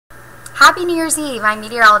Happy New Year's Eve. I'm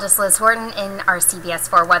meteorologist Liz Horton in our CBS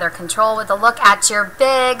 4 Weather Control with a look at your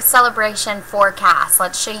big celebration forecast.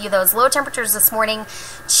 Let's show you those low temperatures this morning.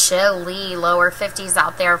 Chilly lower 50s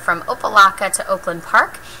out there from Opelika to Oakland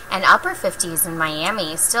Park and upper 50s in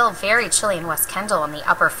Miami. Still very chilly in West Kendall in the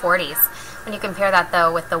upper 40s. When you compare that,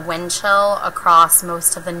 though, with the wind chill across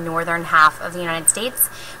most of the northern half of the United States,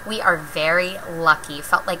 we are very lucky.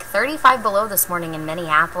 Felt like 35 below this morning in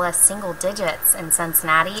Minneapolis, single digits in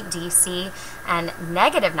Cincinnati, D.C., and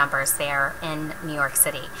negative numbers there in New York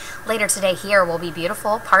City. Later today here will be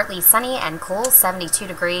beautiful, partly sunny and cool, 72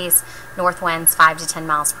 degrees, north winds 5 to 10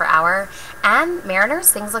 miles per hour. And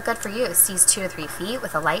Mariners, things look good for you. Seas 2 to 3 feet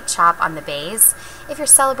with a light chop on the bays. If you're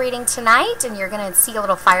celebrating tonight and you're going to see a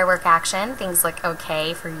little firework action, things look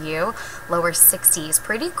okay for you. Lower 60s.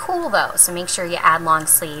 Pretty cool though, so make sure you add long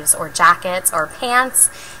sleeves or jackets or pants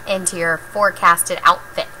into your forecasted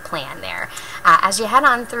outfit plan there. As you head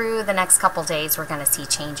on through the next couple days, we're going to see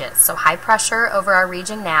changes. So high pressure over our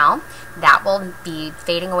region now. That will be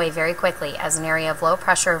fading away very quickly as an area of low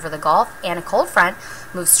pressure over the Gulf and a cold front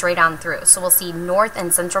moves straight on through. So we'll see north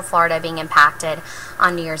and central Florida being impacted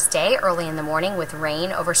on New Year's Day early in the morning with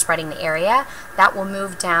rain overspreading the area. That will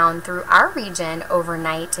move down through our region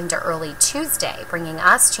overnight into early Tuesday, bringing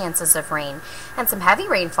us chances of rain and some heavy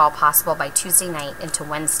rainfall possible by Tuesday night into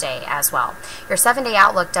Wednesday as well. Your 7-day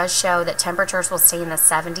outlook does show that temperatures will stay in the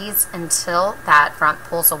 70s until that front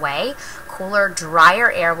pulls away. Cooler,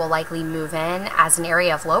 drier air will likely move in as an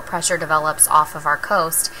area of low pressure develops off of our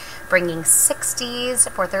coast, bringing 60s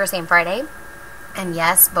for Thursday and Friday. And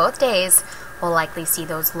yes, both days will likely see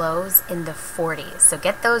those lows in the 40s. So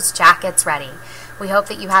get those jackets ready. We hope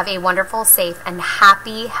that you have a wonderful, safe, and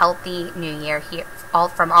happy, healthy New Year here,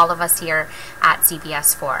 from all of us here at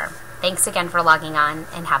CBS 4. Thanks again for logging on,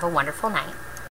 and have a wonderful night.